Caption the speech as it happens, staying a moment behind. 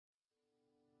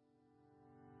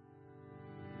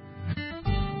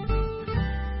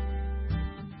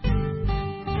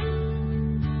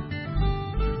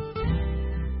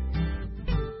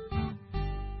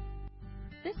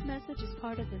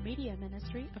part of the media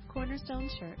ministry of Cornerstone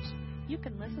Church. You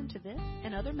can listen to this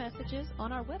and other messages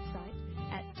on our website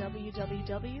at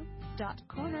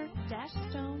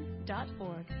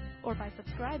www.corner-stone.org or by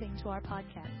subscribing to our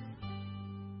podcast.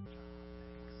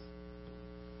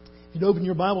 You'd open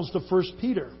your Bibles to 1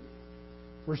 Peter.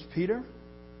 1 Peter,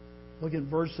 look at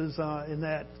verses in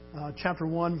that chapter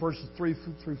 1, verses 3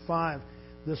 through 5.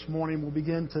 This morning we'll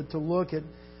begin to look at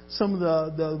some of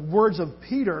the words of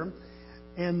Peter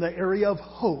in the area of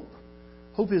hope.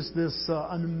 Hope is this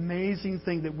an amazing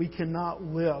thing that we cannot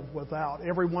live without.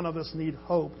 Every one of us need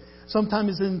hope.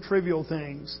 Sometimes in trivial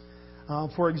things.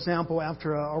 For example,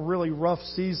 after a really rough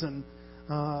season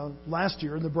last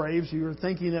year in the Braves, you were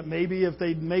thinking that maybe if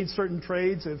they'd made certain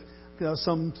trades, if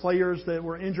some players that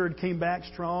were injured came back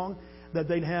strong, that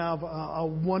they'd have a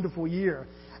wonderful year.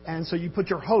 And so you put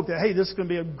your hope that, hey, this is going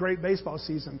to be a great baseball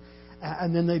season.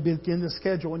 And then they begin the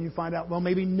schedule and you find out, well,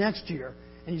 maybe next year.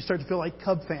 And you start to feel like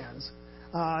Cub fans.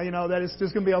 That it's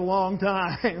just going to be a long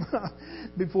time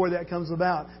before that comes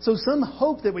about. So some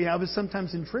hope that we have is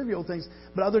sometimes in trivial things.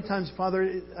 But other times,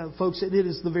 folks, it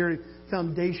is the very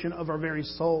foundation of our very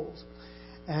souls.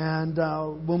 And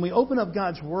when we open up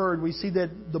God's Word, we see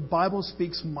that the Bible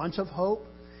speaks much of hope.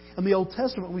 In the Old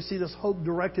Testament, we see this hope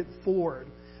directed forward.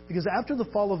 Because after the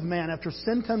fall of man, after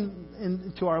sin come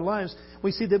into our lives,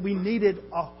 we see that we needed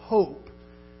a hope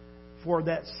for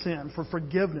that sin, for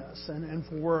forgiveness, and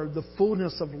for the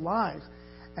fullness of life.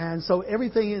 And so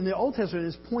everything in the Old Testament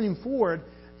is pointing forward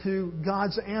to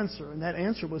God's answer, and that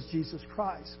answer was Jesus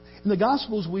Christ. In the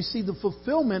Gospels, we see the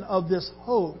fulfillment of this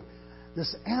hope,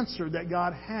 this answer that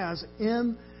God has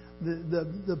in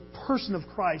the person of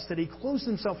Christ, that He clothes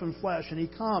Himself in flesh, and He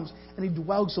comes and He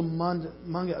dwells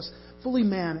among us, fully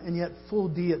man and yet full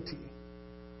deity.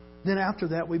 Then after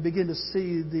that, we begin to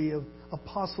see the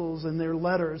apostles and their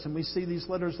letters, and we see these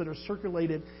letters that are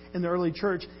circulated in the early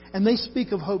church, and they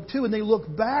speak of hope too, and they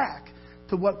look back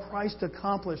to what Christ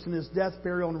accomplished in His death,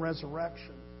 burial, and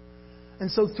resurrection. And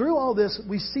so through all this,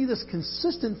 we see this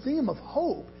consistent theme of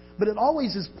hope, but it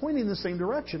always is pointing in the same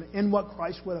direction in what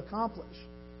Christ would accomplish.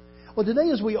 Well, today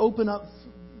as we open up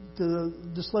to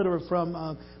this letter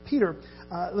from Peter,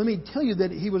 let me tell you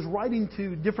that he was writing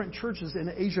to different churches in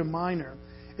Asia Minor.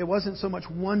 It wasn't so much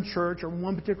one church or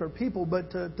one particular people, but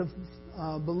to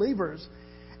believers.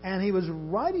 And he was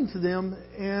writing to them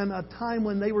in a time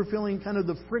when they were feeling kind of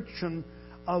the friction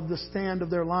of the stand of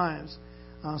their lives.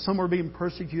 Some were being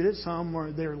persecuted,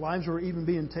 their lives were even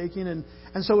being taken. And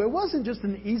so it wasn't just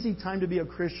an easy time to be a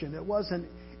Christian. It wasn't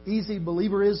easy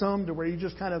believerism to where you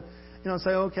just kind of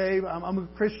say, okay, I'm a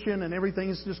Christian and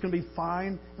everything's just going to be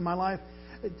fine in my life.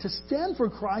 To stand for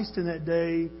Christ in that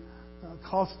day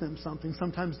cost them something,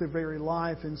 sometimes their very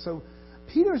life. And so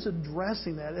Peter's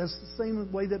addressing that as the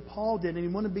same way that Paul did, and he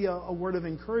wanted to be a word of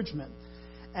encouragement.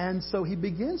 And so he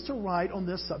begins to write on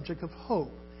this subject of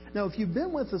hope. Now, if you've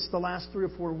been with us the last 3 or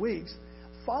 4 weeks,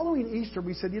 following Easter,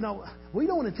 we said, we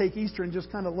don't want to take Easter and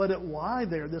just kind of let it lie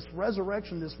there, this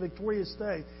resurrection, this victorious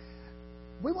day.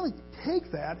 We want to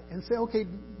take that and say, okay,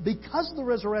 because of the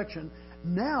resurrection,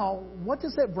 now what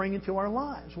does that bring into our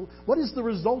lives? What is the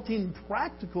resulting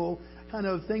practical kind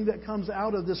of thing that comes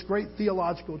out of this great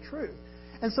theological truth?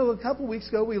 And so a couple weeks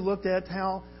ago, we looked at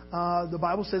how the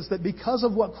Bible says that because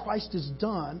of what Christ has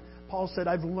done, Paul said,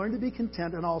 I've learned to be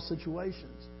content in all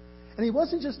situations. And he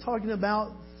wasn't just talking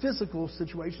about physical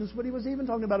situations, but he was even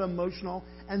talking about emotional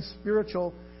and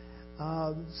spiritual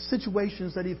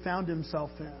situations that he found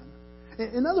himself in.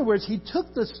 In other words, he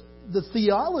took the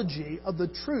theology of the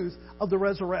truth of the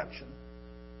resurrection.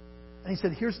 And he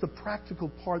said, here's the practical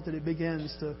part that it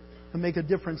begins to make a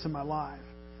difference in my life.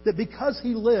 That because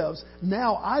He lives,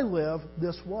 now I live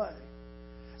this way.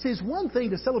 See, it's one thing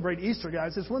to celebrate Easter,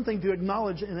 guys. It's one thing to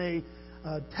acknowledge in a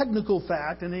technical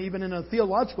fact and even in a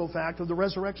theological fact of the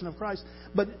resurrection of Christ.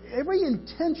 But every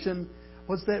intention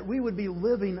was that we would be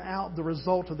living out the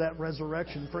result of that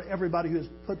resurrection for everybody who has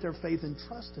put their faith and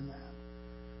trust in that.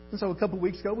 And so a couple of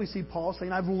weeks ago, we see Paul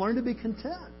saying, I've learned to be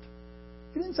content.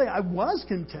 He didn't say, I was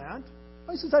content.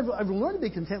 He says, I've learned to be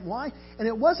content. Why? And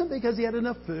it wasn't because he had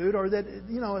enough food or that,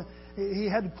 he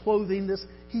had clothing.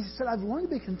 He said, I've learned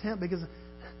to be content because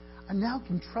I now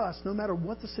can trust, no matter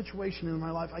what the situation in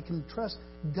my life, I can trust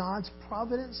God's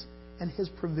providence and His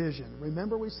provision.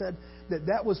 Remember we said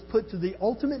that was put to the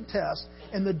ultimate test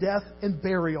in the death and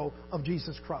burial of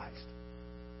Jesus Christ.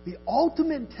 The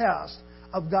ultimate test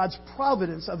of God's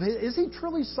providence, is He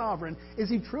truly sovereign? Is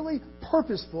He truly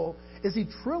purposeful? Is He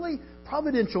truly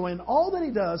providential? And all that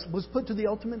He does was put to the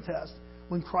ultimate test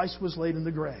when Christ was laid in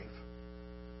the grave.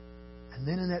 And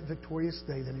then in that victorious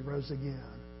day that He rose again,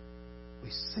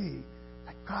 we see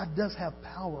that God does have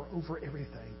power over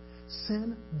everything.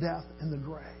 Sin, death, and the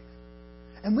grave.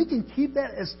 And we can keep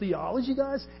that as theology,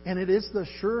 guys, and it is the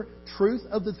sure truth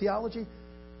of the theology.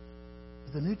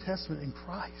 But the New Testament in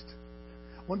Christ,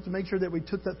 I wanted to make sure that we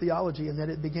took that theology and that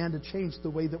it began to change the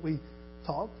way that we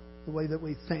talk, the way that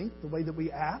we think, the way that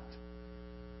we act.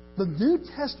 The New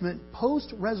Testament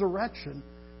post-resurrection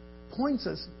points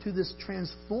us to this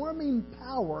transforming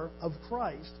power of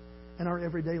Christ in our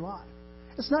everyday life.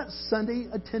 It's not Sunday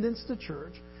attendance to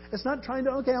church. It's not trying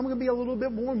to, okay, I'm going to be a little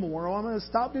bit more, or I'm going to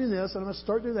stop doing this, and I'm going to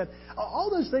start doing that. All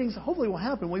those things hopefully will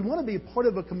happen. We want to be part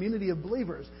of a community of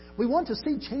believers. We want to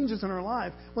see changes in our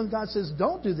life. When God says,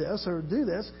 don't do this or do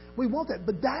this, we want that.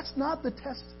 But that's not the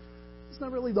test. It's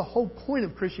not really the whole point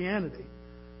of Christianity.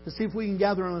 To see if we can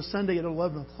gather on a Sunday at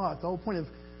 11 o'clock. The whole point of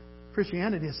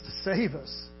Christianity is to save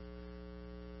us.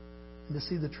 And to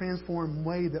see the transformed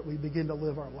way that we begin to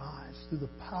live our lives through the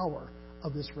power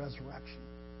of this resurrection.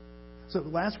 So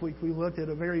last week we looked at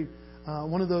a very,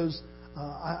 one of those,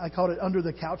 I called it under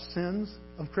the couch sins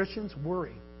of Christians,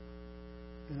 worry.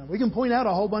 You know, we can point out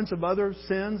a whole bunch of other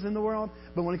sins in the world,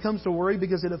 but when it comes to worry,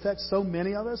 because it affects so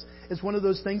many of us, it's one of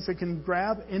those things that can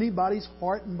grab anybody's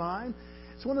heart and mind.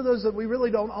 It's one of those that we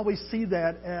really don't always see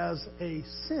that as a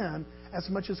sin as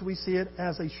much as we see it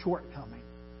as a shortcoming.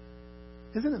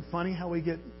 Isn't it funny how we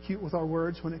get cute with our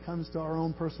words when it comes to our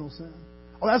own personal sin?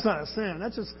 Oh, that's not a sin.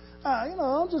 That's just,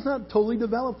 I'm just not totally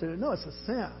developed in it. No, it's a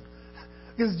sin.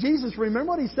 Because Jesus, remember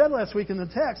what He said last week in the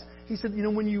text? He said,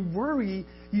 when you worry,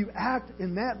 you act,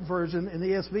 in that version, in the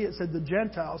ESV, it said the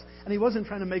Gentiles. And He wasn't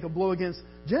trying to make a blow against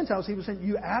Gentiles. He was saying,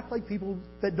 you act like people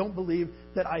that don't believe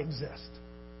that I exist.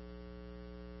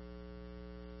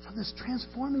 So this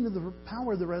transforming of the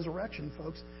power of the resurrection,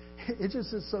 folks, it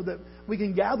just is so that we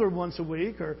can gather once a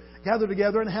week or gather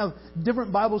together and have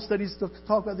different Bible studies to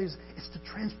talk about these. It's to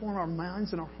transform our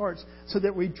minds and our hearts so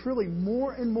that we truly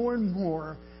more and more and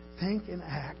more think and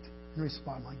act and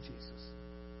respond like Jesus.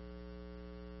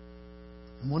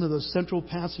 And one of those central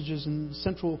passages and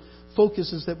central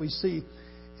focuses that we see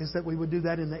is that we would do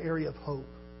that in the area of hope.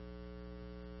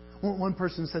 One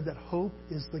person said that hope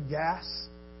is the gas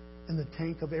in the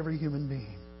tank of every human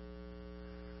being.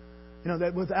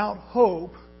 That without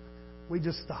hope, we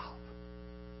just stop.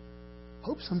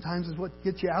 Hope sometimes is what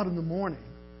gets you out in the morning,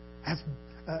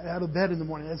 out of bed in the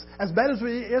morning. As bad as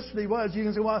yesterday was, you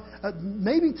can say, well,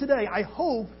 maybe today, I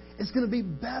hope it's going to be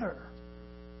better.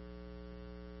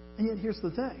 And yet, here's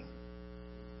the thing.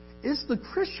 Is the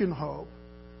Christian hope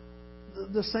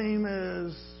the same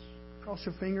as cross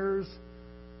your fingers,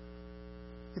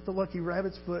 get the lucky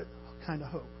rabbit's foot kind of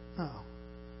hope? No.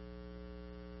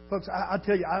 Folks, I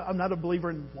tell you, I'm not a believer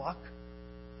in luck.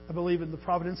 I believe in the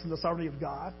providence and the sovereignty of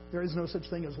God. There is no such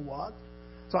thing as luck.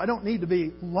 So I don't need to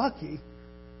be lucky.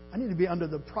 I need to be under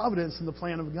the providence and the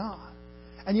plan of God.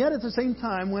 And yet at the same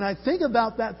time, when I think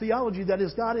about that theology, that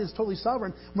is God is totally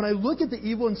sovereign, when I look at the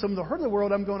evil and some of the hurt of the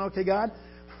world, I'm going, okay, God,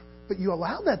 but you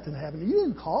allowed that to happen. You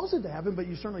didn't cause it to happen, but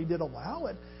you certainly did allow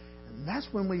it. And that's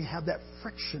when we have that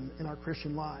friction in our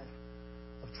Christian life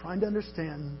of trying to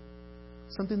understand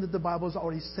something that the Bible has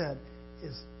already said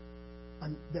is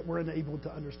that we're unable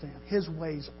to understand. His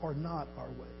ways are not our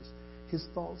ways. His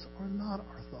thoughts are not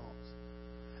our thoughts.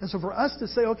 And so for us to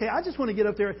say, okay, I just want to get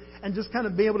up there and just kind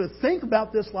of be able to think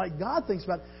about this like God thinks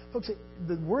about it. Folks,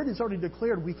 the Word is already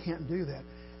declared we can't do that.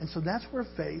 And so that's where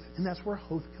faith and that's where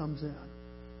hope comes in.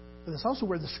 But it's also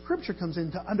where the Scripture comes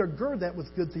in to undergird that with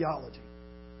good theology.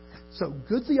 So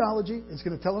good theology is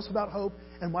going to tell us about hope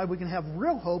and why we can have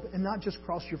real hope and not just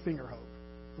cross your finger hope.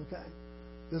 Okay?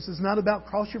 This is not about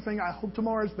cross your finger, I hope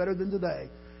tomorrow is better than today.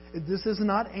 This is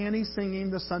not Annie singing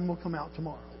The Sun Will Come Out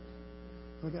Tomorrow.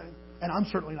 Okay? And I'm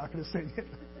certainly not going to sing it.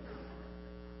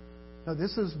 No,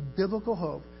 this is biblical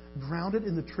hope grounded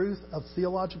in the truth of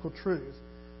theological truth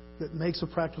that makes a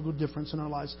practical difference in our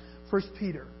lives. 1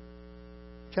 Peter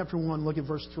chapter 1, look at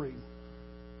verse 3.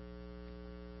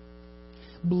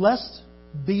 Blessed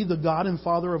be the God and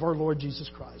Father of our Lord Jesus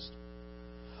Christ.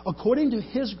 According to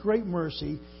His great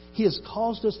mercy, He has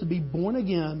caused us to be born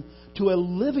again to a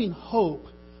living hope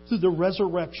through the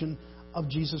resurrection of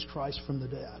Jesus Christ from the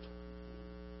dead.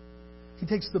 He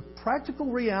takes the practical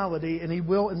reality, and He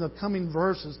will in the coming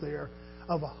verses there,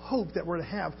 of a hope that we're to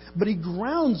have. But He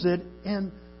grounds it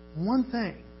in one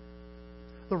thing,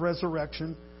 the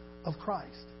resurrection of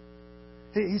Christ.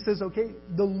 He says, okay,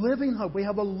 the living hope. We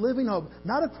have a living hope.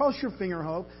 Not a cross-your-finger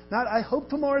hope. Not, I hope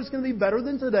tomorrow is going to be better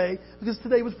than today, because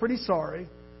today was pretty sorry.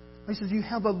 He says, you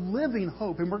have a living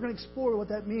hope. And we're going to explore what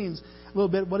that means a little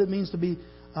bit, what it means to be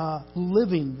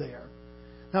living there.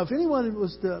 Now, if anyone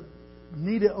was to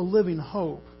need a living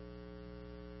hope,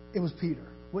 it was Peter.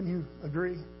 Wouldn't you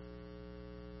agree?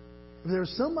 If there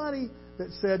was somebody that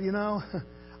said,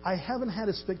 I haven't had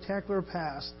a spectacular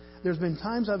past. There's been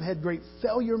times I've had great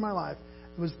failure in my life.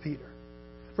 It was Peter.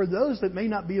 For those that may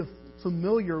not be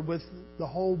familiar with the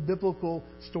whole biblical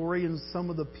story and some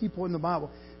of the people in the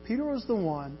Bible, Peter was the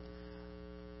one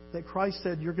that Christ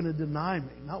said, you're going to deny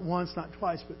me. Not once, not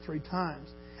twice, but 3 times.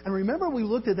 And remember, we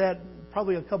looked at that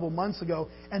probably a couple months ago,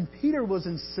 and Peter was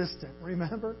insistent.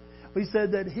 Remember? We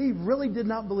said that he really did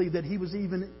not believe that he was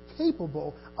even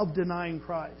capable of denying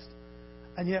Christ.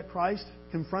 And yet Christ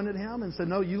confronted him and said,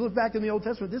 no, you look back in the Old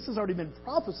Testament, this has already been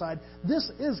prophesied. This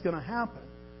is going to happen.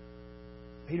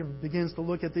 Peter begins to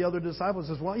look at the other disciples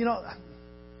and says, well,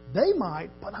 they might,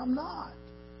 but I'm not.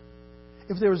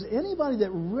 If there was anybody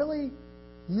that really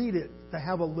needed to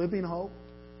have a living hope,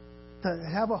 to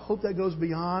have a hope that goes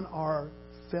beyond our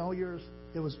failures,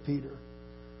 it was Peter.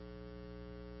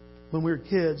 When we were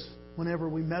kids, whenever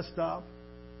we messed up,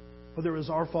 whether it was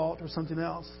our fault or something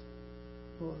else,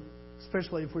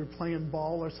 especially if we were playing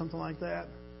ball or something like that,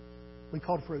 we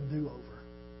called for a do-over.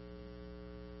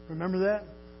 Remember that?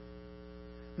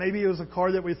 Maybe it was a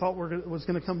car that we thought was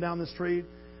going to come down the street,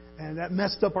 and that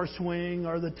messed up our swing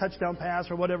or the touchdown pass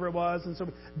or whatever it was. And so,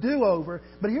 do-over.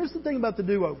 But here's the thing about the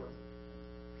do-over.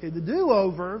 Okay, the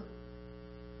do-over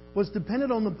was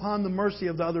dependent upon the mercy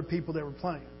of the other people that were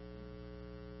playing.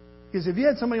 Because if you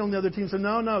had somebody on the other team say,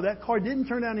 no, that car didn't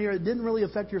turn down here, it didn't really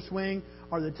affect your swing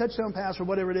or the touchdown pass or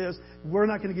whatever it is, we're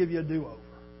not going to give you a do-over.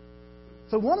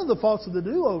 So one of the faults of the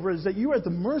do-over is that you are at the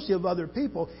mercy of other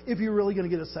people if you're really going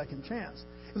to get a second chance.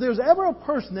 If there was ever a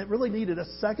person that really needed a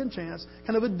second chance,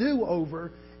 kind of a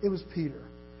do-over, it was Peter.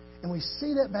 And we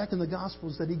see that back in the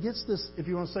Gospels, that he gets this, if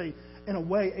you want to say, in a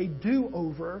way, a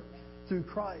do-over through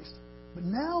Christ. But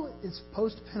now it's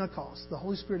post-Pentecost. The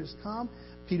Holy Spirit has come.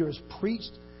 Peter has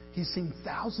preached. He's seen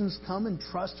thousands come and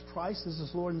trust Christ as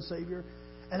his Lord and Savior.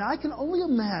 And I can only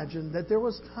imagine that there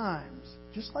was times,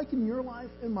 just like in your life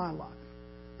and my life,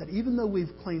 that even though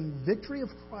we've claimed victory of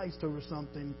Christ over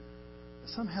something,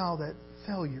 somehow that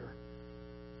failure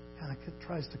kind of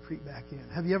tries to creep back in.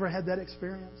 Have you ever had that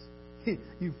experience?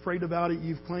 You've prayed about it,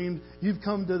 you've claimed, you've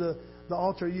come to the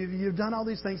altar, you've done all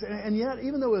these things, and yet,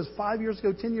 even though it was 5 years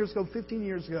ago, 10 years ago, 15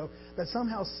 years ago, that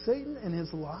somehow Satan and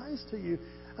his lies to you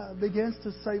begins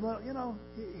to say, well,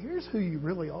 here's who you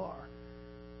really are,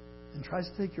 and tries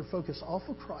to take your focus off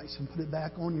of Christ and put it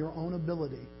back on your own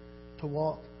ability to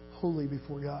walk holy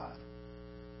before God.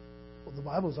 Well, the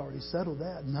Bible's already settled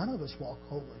that. None of us walk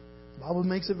holy. The Bible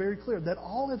makes it very clear that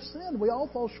all have sinned. We all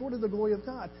fall short of the glory of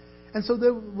God. And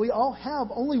so we all have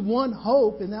only one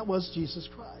hope, and that was Jesus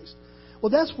Christ. Well,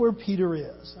 that's where Peter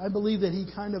is. I believe that he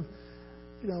kind of,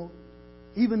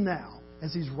 even now,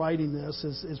 as he's writing this,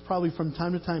 is probably from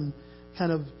time to time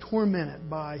kind of tormented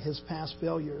by his past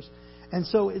failures. And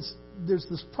so there's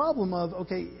this problem of,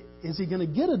 okay, is he going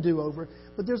to get a do-over?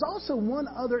 But there's also one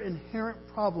other inherent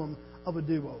problem of a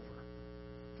do-over.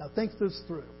 Now, think this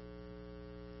through.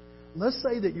 Let's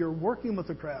say that you're working with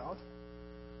a crowd,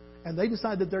 and they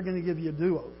decide that they're going to give you a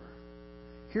do-over.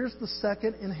 Here's the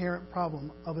second inherent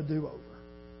problem of a do-over.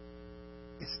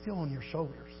 It's still on your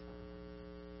shoulders.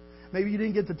 Maybe you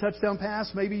didn't get the touchdown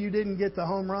pass. Maybe you didn't get the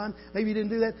home run. Maybe you didn't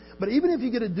do that. But even if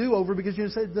you get a do-over because you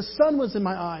say, the sun was in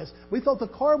my eyes, we thought the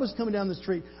car was coming down the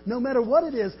street, no matter what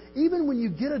it is, even when you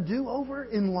get a do-over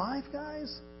in life,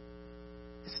 guys,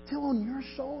 it's still on your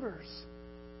shoulders.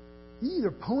 You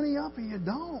either pony up or you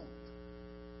don't.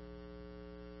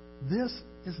 This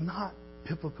is not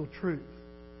biblical truth.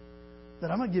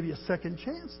 That I'm going to give you a second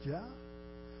chance, Jeff.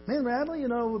 Man, Radley,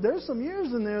 there's some years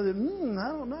in there that, I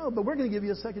don't know, but we're going to give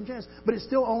you a second chance. But it's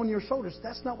still on your shoulders.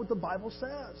 That's not what the Bible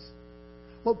says.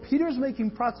 What Peter's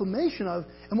making proclamation of,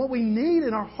 and what we need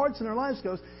in our hearts and our lives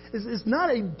goes, is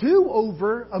not a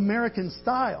do-over American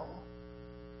style.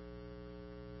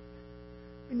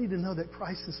 We need to know that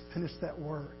Christ has finished that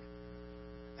work.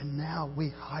 And now we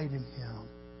hide in Him.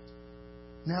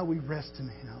 Now we rest in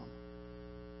Him.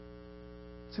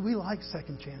 See, we like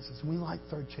second chances, and we like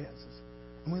third chances,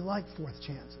 and we like fourth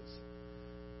chances.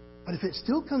 But if it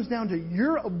still comes down to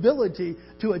your ability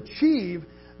to achieve,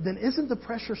 then isn't the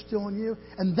pressure still on you?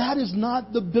 And that is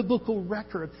not the biblical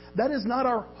record. That is not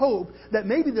our hope that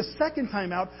maybe the second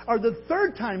time out or the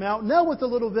third time out, now with a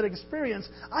little bit of experience,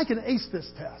 I can ace this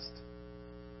test.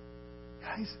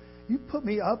 Guys, you put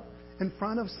me up in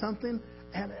front of something,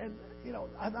 and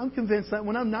I'm convinced that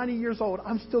when I'm 90 years old,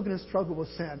 I'm still going to struggle with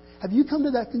sin. Have you come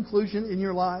to that conclusion in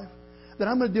your life? That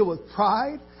I'm going to deal with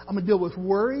pride, I'm going to deal with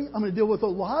worry, I'm going to deal with a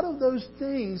lot of those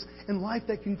things in life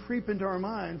that can creep into our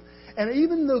mind. And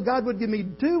even though God would give me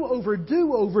do-over,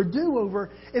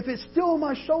 if it's still on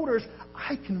my shoulders,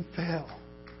 I can fail.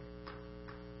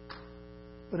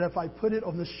 But if I put it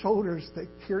on the shoulders that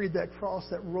carried that cross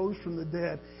that rose from the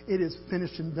dead, it is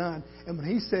finished and done. And when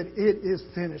He said, it is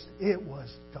finished, it was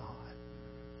done.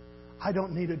 I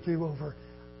don't need a do-over.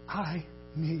 I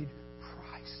need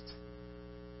Christ.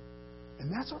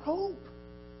 And that's our hope.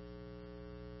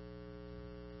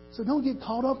 So don't get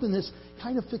caught up in this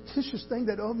kind of fictitious thing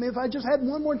that, oh, man, if I just had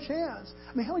one more chance.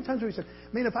 I mean, how many times have we said,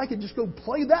 man, if I could just go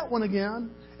play that one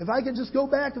again, if I could just go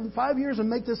back in 5 years and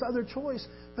make this other choice,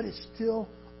 but it's still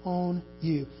on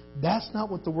you. That's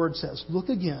not what the Word says. Look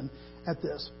again at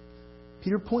this.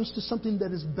 Peter points to something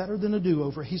that is better than a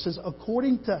do-over. He says,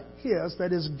 according to His,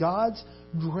 that is God's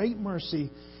great mercy,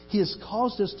 He has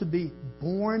caused us to be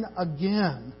born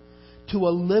again to a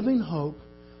living hope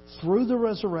through the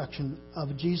resurrection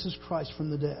of Jesus Christ from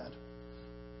the dead.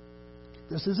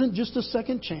 This isn't just a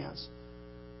second chance,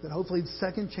 that hopefully the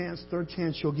second chance, third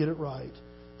chance, you'll get it right.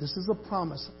 This is a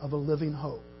promise of a living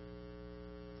hope.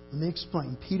 Let me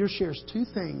explain. Peter shares two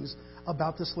things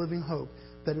about this living hope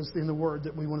that is in the Word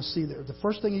that we want to see there. The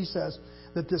first thing he says,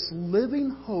 that this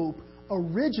living hope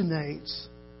originates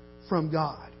from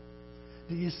God.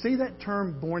 Do you see that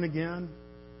term, born again?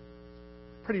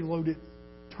 Pretty loaded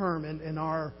term in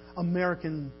our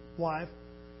American life,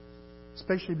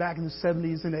 especially back in the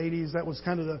 70s and 80s. That was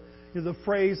kind of the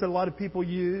phrase that a lot of people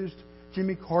used.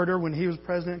 Jimmy Carter, when he was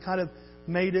president, kind of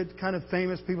made it kind of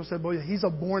famous. People said, boy, he's a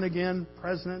born-again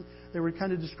president. They were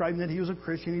kind of describing that he was a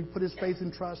Christian. He'd put his faith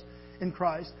and trust in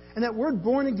Christ. And that word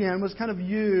born again was kind of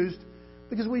used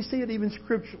because we see it even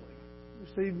scripturally. We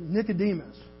see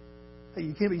Nicodemus. Hey,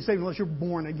 you can't be saved unless you're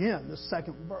born again, the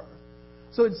second birth.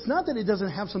 So it's not that it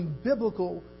doesn't have some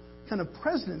biblical kind of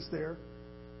precedence there,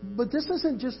 but this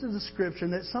isn't just a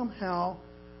description that somehow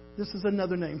this is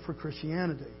another name for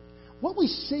Christianity. What we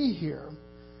see here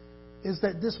is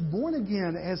that this born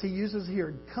again, as he uses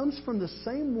here, comes from the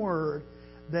same word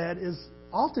that is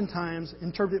oftentimes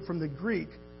interpreted from the Greek,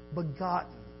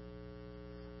 begotten.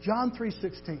 John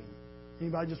 3:16.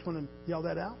 Anybody just want to yell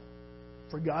that out?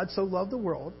 For God so loved the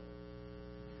world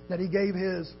that He gave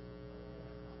His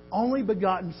only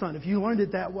begotten Son. If you learned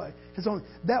it that way.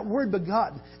 That word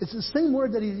begotten, it's the same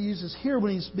word that he uses here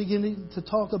when he's beginning to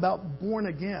talk about born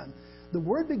again. The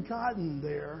word begotten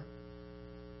there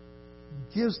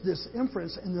gives this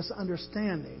inference and this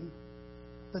understanding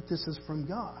that this is from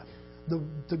God.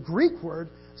 The Greek word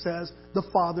says the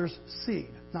Father's seed.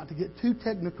 Not to get too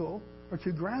technical or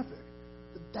too graphic,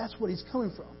 but that's what he's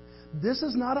coming from. This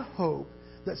is not a hope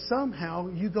that somehow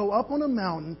you go up on a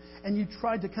mountain and you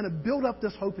try to kind of build up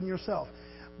this hope in yourself.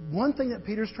 One thing that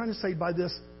Peter's trying to say by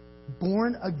this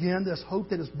born again, this hope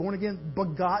that is born again,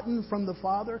 begotten from the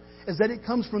Father, is that it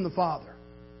comes from the Father.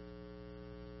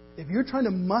 If you're trying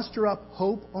to muster up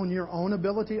hope on your own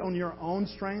ability, on your own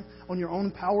strength, on your own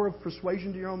power of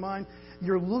persuasion to your own mind,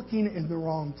 you're looking in the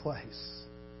wrong place.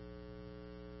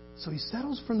 So he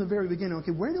settles from the very beginning.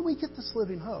 Okay, where do we get this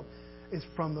living hope? It's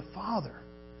from the Father.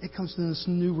 It comes from this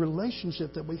new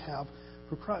relationship that we have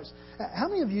for Christ. How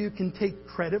many of you can take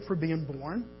credit for being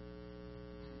born?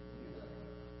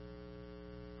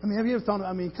 I mean, have you ever thought,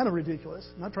 kind of ridiculous.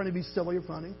 I'm not trying to be silly or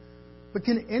funny. But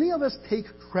can any of us take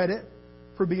credit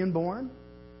for being born?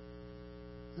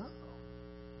 No.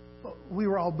 But we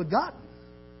were all begotten.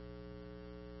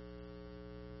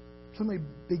 Somebody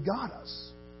begot us.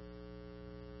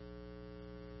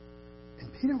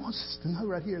 And Peter wants us to know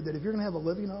right here that if you're going to have a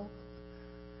living hope,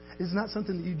 it's not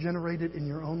something that you generated in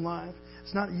your own life.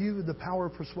 It's not you with the power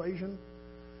of persuasion.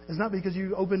 It's not because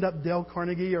you opened up Dale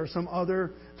Carnegie or some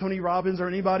other Tony Robbins or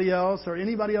anybody else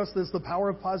that's the power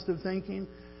of positive thinking.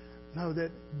 No, that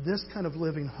this kind of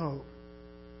living hope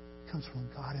comes from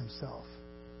God Himself.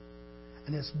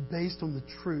 And it's based on the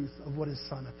truth of what His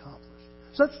Son accomplished.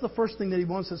 So that's the first thing that he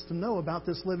wants us to know about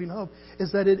this living hope,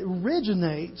 is that it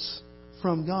originates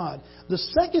from God. The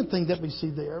second thing that we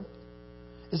see there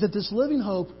is that this living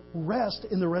hope rests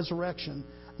in the resurrection,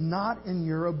 not in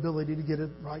your ability to get it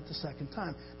right the second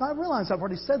time. Now, I realize I've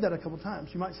already said that a couple of times.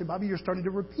 You might say, Bobby, you're starting to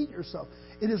repeat yourself.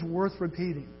 It is worth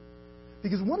repeating.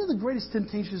 Because one of the greatest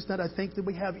temptations that I think that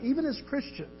we have, even as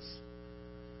Christians,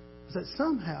 is that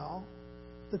somehow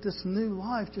that this new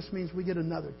life just means we get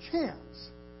another chance.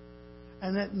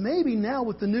 And that maybe now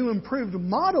with the new improved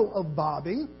model of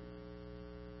Bobby,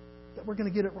 that we're going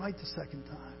to get it right the second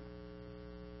time.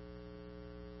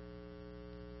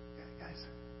 Okay, guys,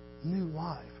 new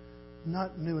life,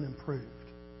 not new and improved.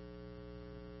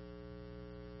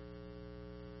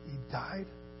 You died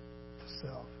to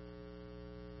self.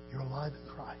 You're alive in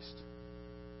Christ.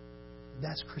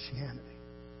 That's Christianity.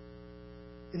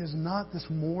 It is not this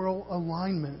moral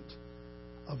alignment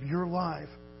of your life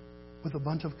with a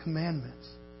bunch of commandments.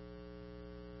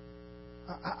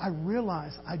 I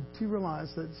do realize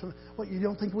that, you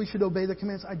don't think we should obey the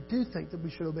commandments? I do think that we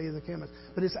should obey the commandments.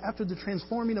 But it's after the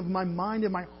transforming of my mind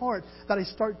and my heart that I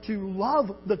start to love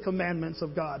the commandments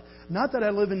of God. Not that I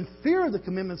live in fear of the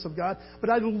commandments of God, but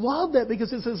I love that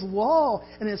because it's His law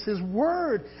and it's His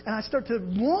word. And I start to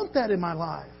want that in my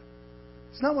life.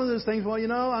 It's not one of those things,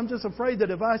 I'm just afraid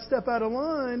that if I step out of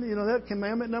line, that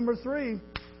commandment number 3,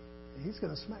 He's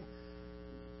going to smack.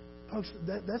 Folks,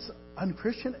 that's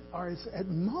unchristian, or it's at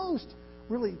most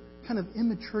really kind of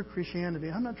immature Christianity.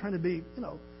 I'm not trying to be,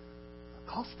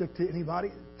 caustic to anybody.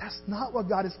 That's not what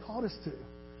God has called us to.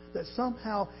 That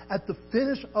somehow at the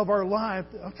finish of our life,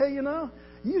 you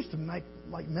used to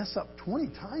mess up 20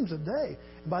 times a day.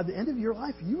 And by the end of your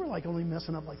life, you were only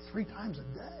messing up 3 times a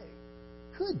day.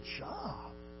 Good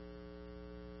job.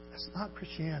 That's not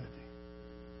Christianity.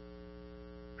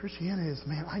 Christianity is,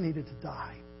 I needed to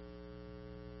die.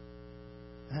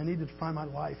 And I needed to find my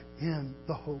life in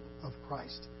the hope of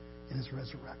Christ in His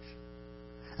resurrection.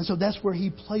 And so that's where He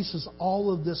places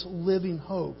all of this living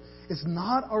hope. It's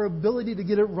not our ability to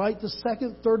get it right the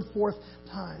second, third, fourth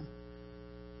time.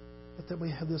 But that we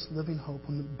have this living hope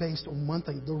based on one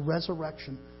thing, the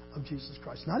resurrection of Jesus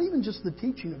Christ. Not even just the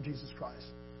teaching of Jesus Christ.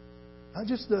 Not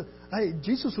just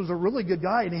Jesus was a really good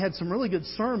guy and He had some really good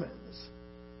sermons.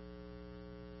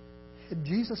 Had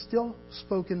Jesus still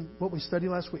spoken what we studied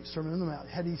last week, Sermon on the Mount,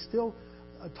 had He still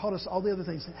taught us all the other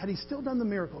things, had He still done the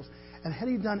miracles, and had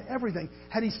He done everything,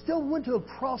 had He still went to a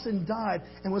cross and died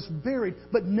and was buried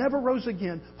but never rose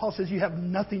again, Paul says you have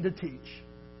nothing to teach.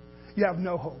 You have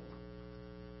no hope.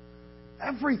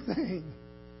 Everything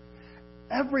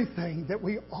that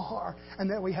we are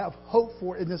and that we have hope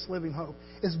for in this living hope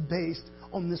is based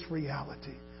on this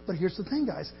reality. But here's the thing,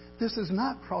 guys. This is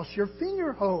not cross your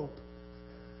finger hope.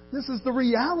 This is the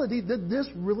reality that this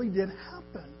really did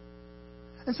happen.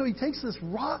 And so he takes this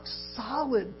rock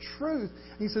solid truth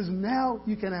and he says, now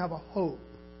you can have a hope.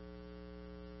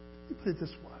 Let me put it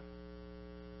this way.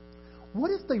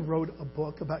 What if they wrote a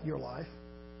book about your life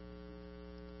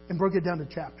and broke it down to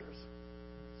chapters?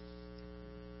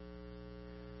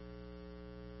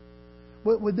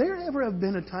 Would there ever have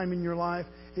been a time in your life,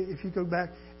 if you go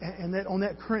back, and that on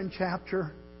that current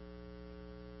chapter,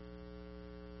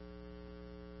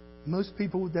 most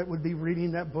people that would be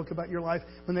reading that book about your life,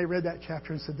 when they read that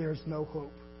chapter and said, there's no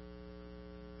hope.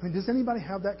 Does anybody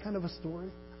have that kind of a story?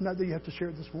 Not that you have to share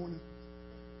it this morning.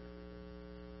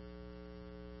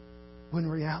 When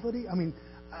in reality,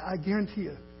 I guarantee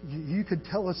you could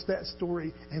tell us that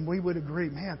story and we would agree,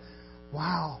 man,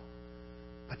 wow.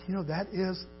 But that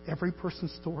is every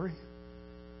person's story.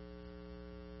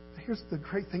 Here's the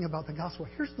great thing about the gospel.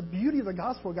 Here's the beauty of the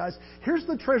gospel, guys. Here's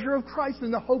the treasure of Christ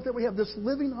and the hope that we have, this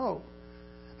living hope.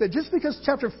 That just because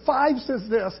chapter 5 says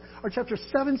this or chapter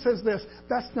 7 says this,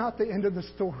 that's not the end of the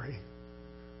story.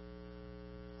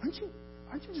 Aren't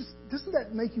you just, doesn't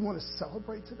that make you want to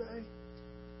celebrate today?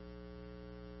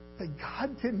 That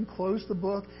God didn't close the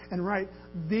book and write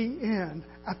the end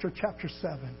after chapter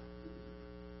 7.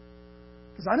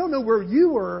 Because I don't know where you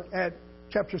were at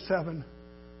chapter 7,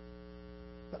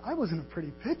 but I was in a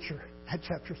pretty picture at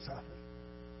chapter 7.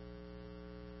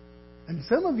 And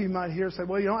some of you might hear say,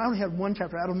 well, I only had one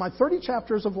chapter. Out of my 30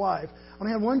 chapters of life, I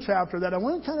only had one chapter that I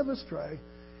went kind of astray.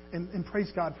 And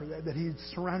praise God for that He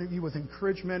surrounded you with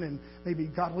encouragement and maybe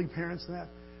godly parents and that.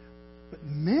 But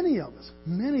many of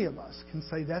us can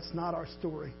say that's not our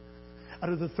story. Out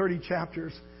of the 30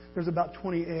 chapters, there's about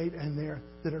 28 in there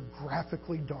that are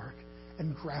graphically dark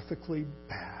and graphically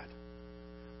bad.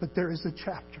 But there is a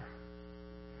chapter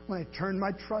when I turned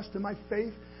my trust and my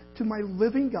faith to my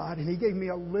living God, and He gave me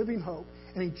a living hope,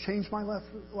 and He changed my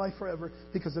life forever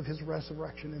because of His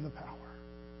resurrection in the power.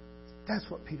 That's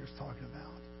what Peter's talking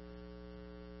about.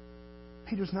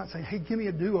 Peter's not saying, hey, give me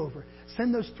a do-over.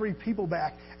 Send those 3 people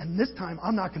back, and this time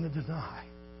I'm not going to deny.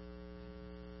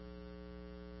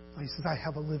 He says, I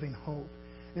have a living hope.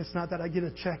 And it's not that I get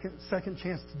a second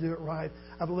chance to do it right.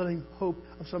 I have a living hope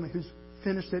of somebody who's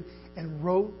finished it and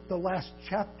wrote the last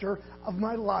chapter of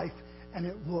my life, and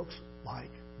it looks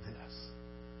like this.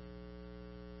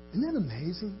 Isn't that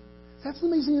amazing? That's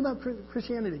amazing about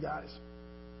Christianity, guys.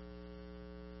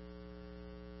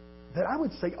 That I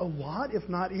would say a lot, if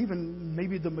not even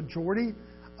maybe the majority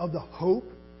of the hope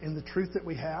and the truth that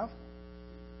we have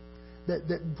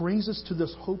that brings us to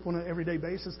this hope on an everyday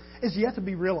basis is yet to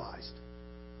be realized.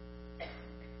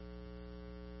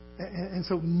 And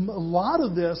so a lot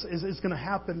of this is going to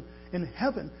happen in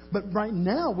heaven. But right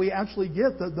now we actually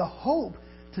get the hope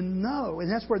to know,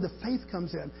 and that's where the faith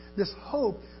comes in. This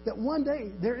hope that one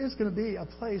day there is going to be a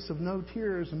place of no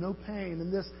tears and no pain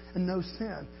and no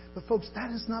sin. But folks,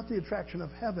 that is not the attraction of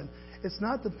heaven. It's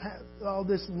not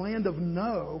this land of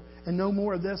no and no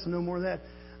more of this and no more of that.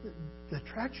 The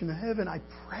attraction of heaven, I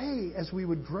pray, as we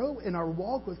would grow in our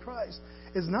walk with Christ,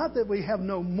 is not that we have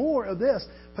no more of this,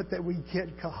 but that we get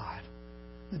God,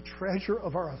 the treasure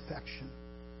of our affection.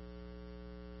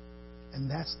 And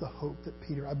that's the hope that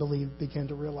Peter, I believe, began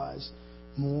to realize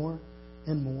more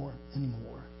and more and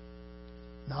more.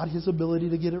 Not his ability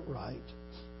to get it right,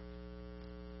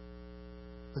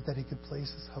 but that he could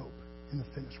place his hope in the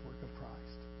finished work of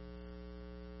Christ.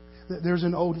 There's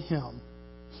an old hymn.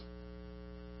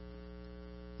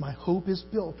 My hope is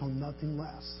built on nothing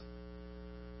less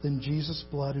than Jesus'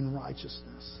 blood and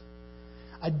righteousness.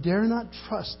 I dare not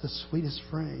trust the sweetest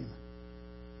frame,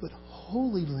 but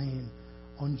wholly lean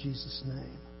on Jesus'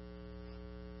 name.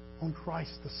 On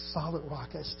Christ, the solid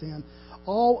rock I stand.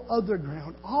 All other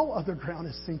ground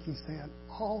is sinking sand.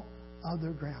 All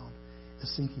other ground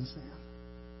is sinking sand.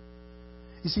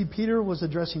 You see, Peter was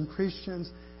addressing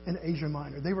Christians in Asia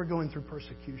Minor. They were going through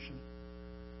persecution.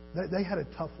 They had a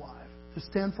tough life. To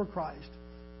stand for Christ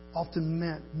often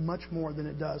meant much more than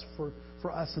it does for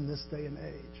us in this day and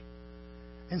age.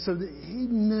 And so he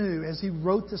knew, as he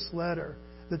wrote this letter,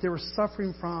 that they were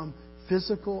suffering from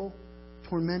physical,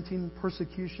 tormenting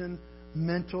persecution,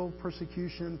 mental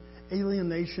persecution,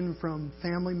 alienation from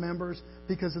family members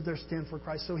because of their stand for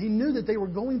Christ. So he knew that they were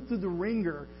going through the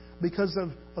ringer because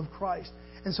of Christ.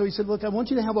 And so he said, look, I want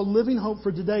you to have a living hope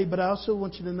for today, but I also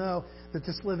want you to know that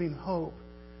this living hope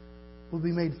will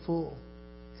be made full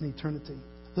in eternity.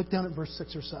 Look down at verse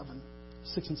 6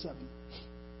 and 7.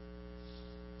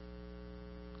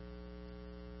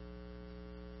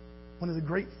 One of the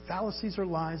great fallacies or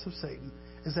lies of Satan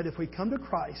is that if we come to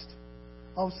Christ,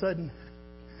 all of a sudden,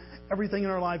 everything in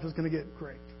our life is going to get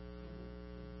great.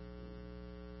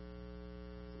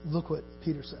 Look what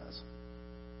Peter says.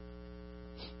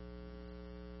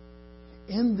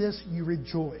 In this you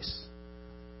rejoice.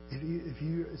 If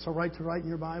you, it's all right to write in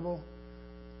your Bible,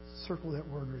 circle that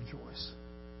word rejoice.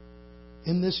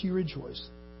 In this you rejoice.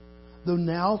 Though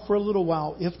now for a little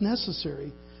while, if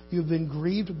necessary, you have been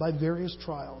grieved by various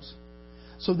trials,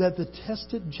 so that the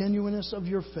tested genuineness of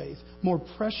your faith, more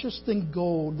precious than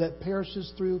gold that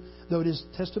perishes through, though it is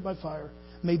tested by fire,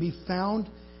 may be found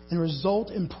and result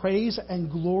in praise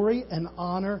and glory and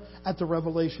honor at the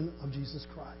revelation of Jesus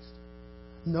Christ.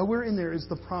 Nowhere in there is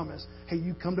the promise, hey,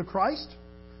 you come to Christ,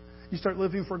 you start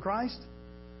living for Christ,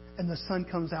 and the sun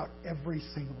comes out every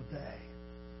single day.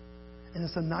 And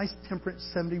it's a nice temperate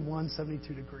 71,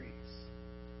 72 degrees.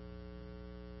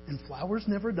 And flowers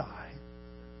never die.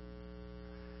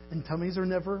 And tummies are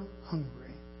never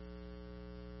hungry.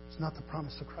 It's not the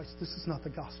promise of Christ. This is not the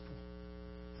gospel.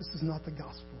 This is not the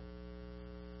gospel.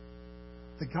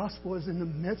 The gospel is in the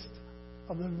midst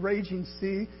of the raging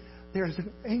sea. There is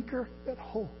an anchor that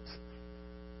holds.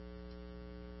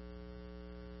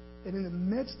 And in the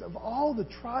midst of all the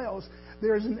trials,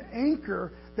 there is an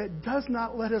anchor that does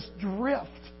not let us drift.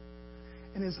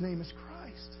 And His name is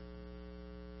Christ.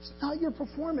 It's not your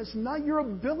performance, not your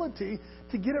ability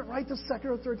to get it right the second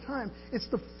or third time. It's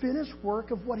the finished work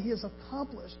of what He has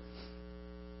accomplished.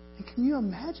 And can you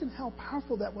imagine how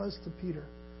powerful that was to Peter?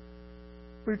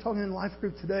 We were talking in life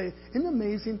group today. Isn't it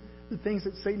amazing the things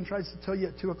that Satan tries to tell you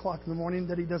at 2 o'clock in the morning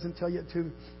that he doesn't tell you at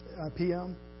 2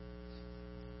 p.m.?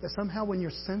 That somehow when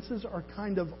your senses are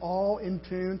kind of all in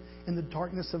tune in the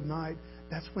darkness of night,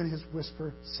 that's when his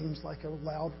whisper seems like a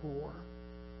loud roar.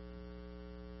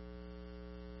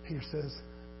 Peter says,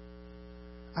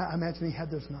 I imagine he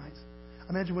had those nights. I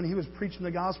imagine when he was preaching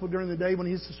the gospel during the day, when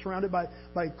he was surrounded by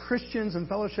Christians and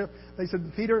fellowship, they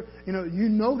said, Peter, you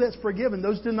know that's forgiven.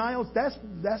 Those denials,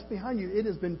 that's behind you. It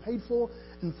has been paid for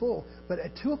in full. But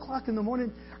at 2 o'clock in the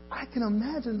morning, I can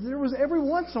imagine there was every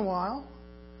once in a while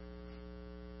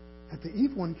that the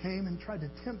evil one came and tried to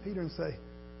tempt Peter and say,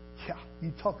 yeah,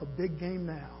 you talk a big game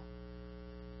now.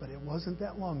 But it wasn't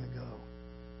that long ago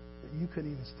that you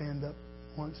couldn't even stand up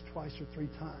once, twice, or 3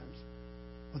 times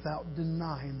without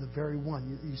denying the very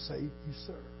one you say you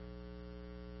serve.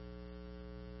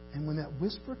 And when that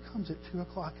whisper comes at 2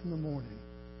 o'clock in the morning,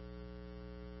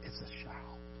 it's a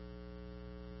shout.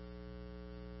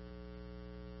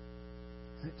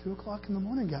 And at 2 o'clock in the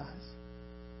morning, guys,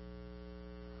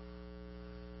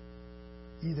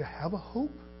 you either have a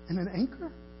hope and an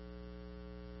anchor,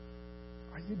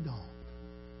 or you don't.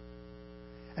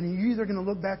 And you're either going to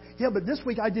look back, yeah, but this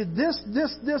week I did this,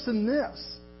 and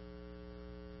this.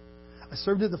 I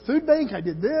served at the food bank. I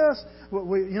did this.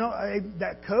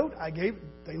 That coat,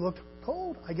 they looked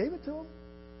cold. I gave it to them.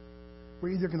 We're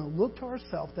either going to look to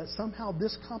ourselves that somehow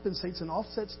this compensates and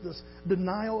offsets this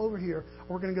denial over here,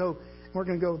 or we're going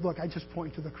to go, look, I just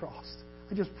point to the cross.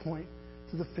 I just point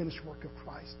to the finished work of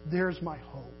Christ. There's my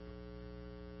hope.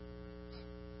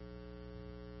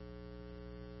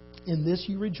 In this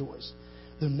you rejoice,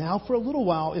 though now for a little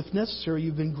while, if necessary,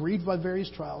 you've been grieved by various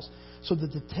trials, so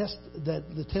that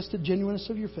the tested genuineness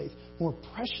of your faith, more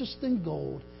precious than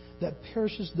gold, that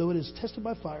perishes though it is tested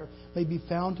by fire, may be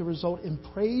found to result in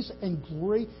praise and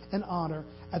glory and honor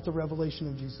at the revelation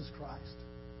of Jesus Christ.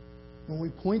 When we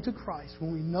point to Christ,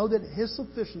 when we know that His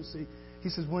sufficiency, He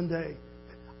says one day,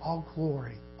 all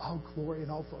glory and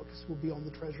all focus will be on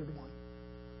the treasured one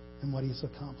and what He has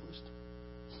accomplished.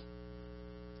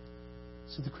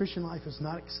 So the Christian life is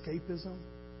not escapism.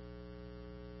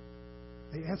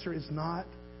 The answer is not,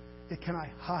 can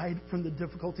I hide from the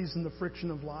difficulties and the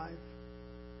friction of life?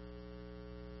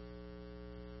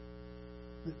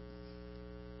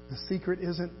 The secret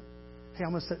isn't, hey,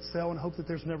 I'm going to set sail and hope that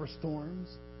there's never storms.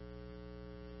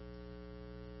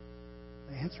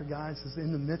 The answer, guys, is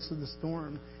in the midst of the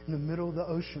storm, in the middle of the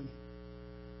ocean,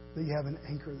 that you have an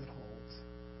anchor that holds.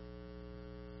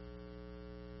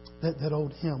 That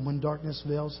old hymn, when darkness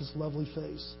veils His lovely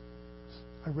face,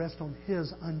 I rest on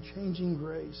His unchanging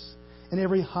grace. In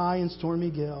every high and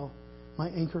stormy gale, my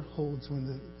anchor holds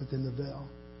within the veil.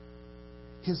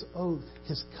 His oath,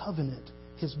 His covenant,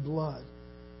 His blood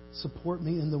support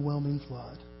me in the whelming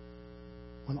flood.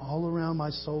 When all around my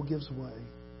soul gives way,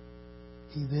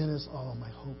 He then is all my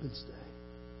hope and stay.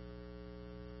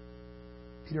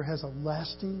 Peter has a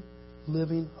lasting,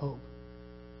 living hope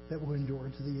that will endure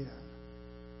to the end.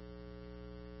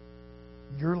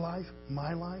 Your life,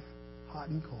 my life, hot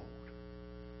and cold.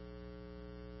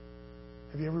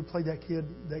 Have you ever played that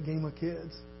game with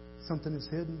kids? Something is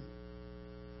hidden.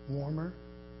 Warmer,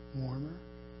 warmer.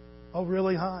 Oh,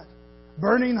 really hot.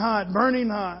 Burning hot, burning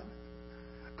hot.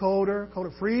 Colder,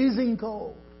 colder, freezing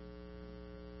cold.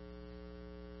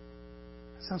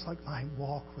 It sounds like my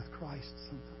walk with Christ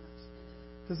sometimes.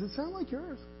 Does it sound like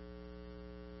yours?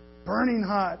 Burning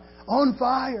hot, on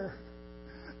fire.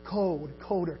 Cold,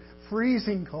 colder,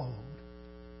 freezing cold.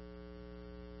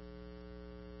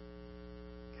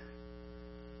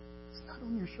 It's not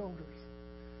on your shoulders.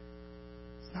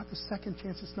 It's not the second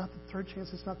chance. It's not the third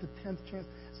chance. It's not the 10th chance.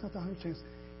 It's not the 100th chance.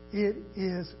 It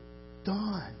is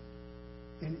done.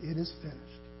 And it is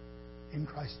finished in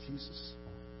Christ Jesus.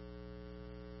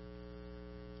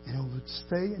 And it will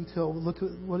stay until, look at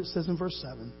what it says in verse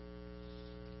 7.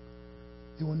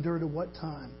 It will endure to what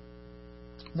time?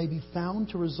 May be found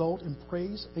to result in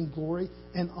praise and glory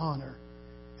and honor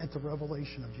at the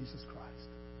revelation of Jesus Christ.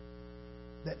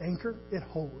 That anchor, it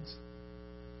holds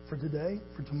for today,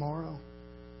 for tomorrow,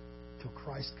 till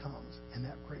Christ comes and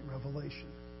that great revelation.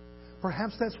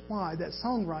 Perhaps that's why that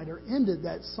songwriter ended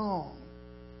that song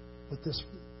with this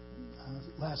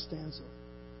last stanza.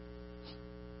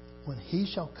 When He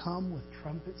shall come with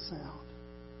trumpet sound,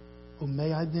 oh,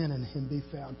 may I then in Him be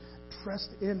found,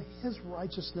 dressed in His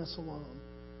righteousness alone,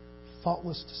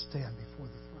 faultless to stand before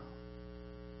the throne.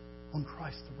 On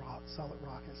Christ the rock, solid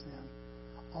rock I stand.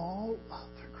 All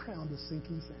other ground is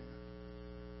sinking sand.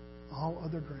 All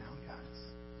other ground, guys.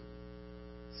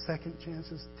 Second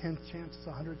chances, 10th chances,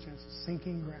 100 chances,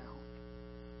 sinking ground.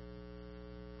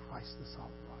 Christ the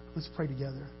solid rock. Let's pray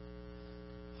together.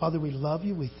 Father, we love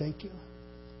You. We thank You.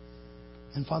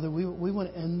 And Father, we want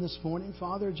to end this morning,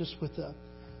 Father, just with a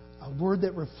word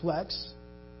that reflects,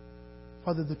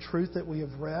 Father, the truth that we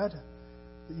have read,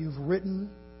 that You've written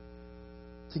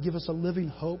to give us a living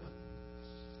hope.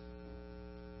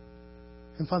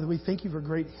 And Father, we thank You for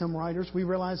great hymn writers. We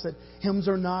realize that hymns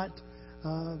are not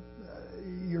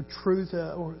Your truth,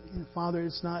 or Father,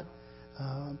 it's not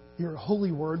Your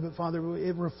holy word, but Father,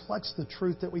 it reflects the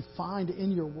truth that we find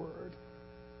in Your word.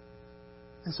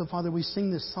 And so, Father, we sing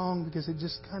this song because it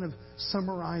just kind of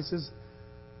summarizes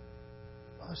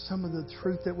some of the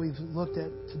truth that we've looked at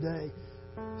today.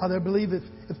 Father, I believe if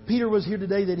Peter was here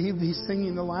today, that he would be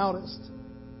singing the loudest.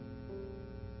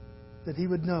 That he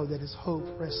would know that his hope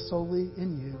rests solely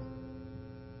in You.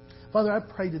 Father, I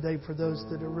pray today for those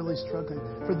that are really struggling,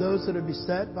 for those that are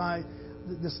beset by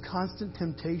this constant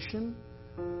temptation.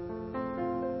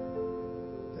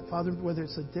 That, Father, whether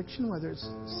it's addiction, whether it's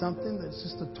something that's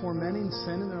just a tormenting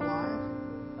sin in their life,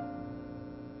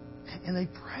 and they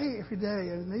pray every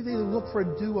day, and maybe they look for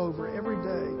a do-over every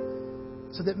day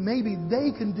so that maybe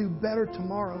they can do better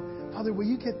tomorrow. Father, will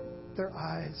You get their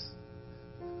eyes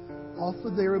off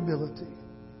of their ability?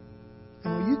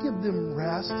 And will You give them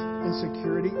rest and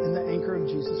security in the anchor of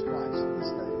Jesus Christ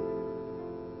this day?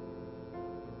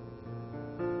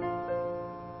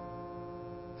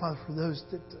 Father, for those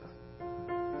that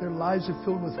Their lives are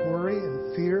filled with worry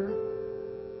and fear.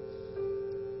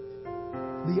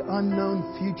 The unknown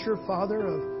future, Father,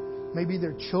 of maybe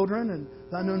their children, and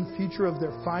the unknown future of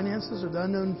their finances, or the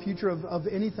unknown future of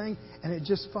anything. And it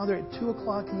just, Father, at 2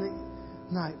 o'clock in the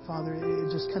night, Father, it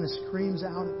just kind of screams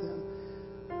out at them.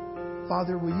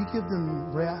 Father, will you give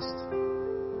them rest?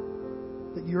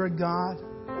 That you're a God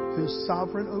who is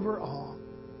sovereign over all.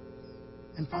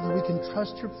 And Father, we can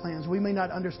trust your plans. We may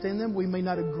not understand them. We may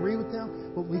not agree with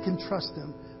them, but we can trust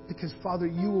them. Because, Father,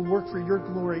 you will work for your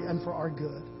glory and for our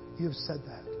good. You have said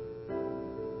that.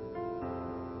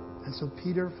 And so,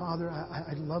 Peter, Father,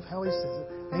 I love how he says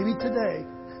it. Maybe today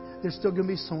there's still going to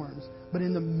be storms. But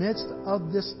in the midst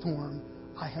of this storm,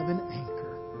 I have an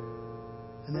anchor.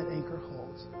 And that anchor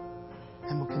holds.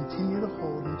 And will continue to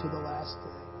hold until the last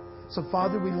day. So,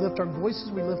 Father, we lift our voices,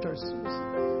 we lift our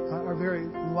very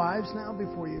lives now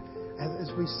before you as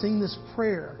we sing this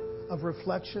prayer of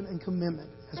reflection and commitment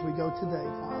as we go today,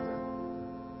 Father.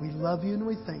 We love you and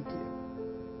we thank you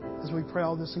as we pray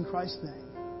all this in Christ's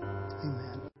name.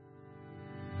 Amen.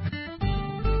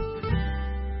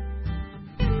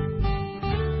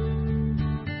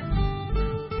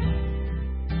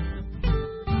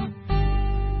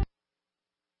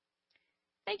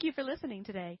 Thank you for listening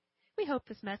today. We hope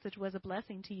this message was a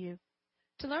blessing to you.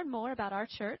 To learn more about our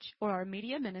church or our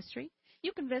media ministry,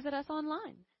 you can visit us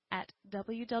online at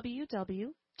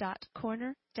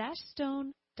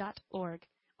www.corner-stone.org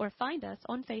or find us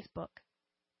on Facebook.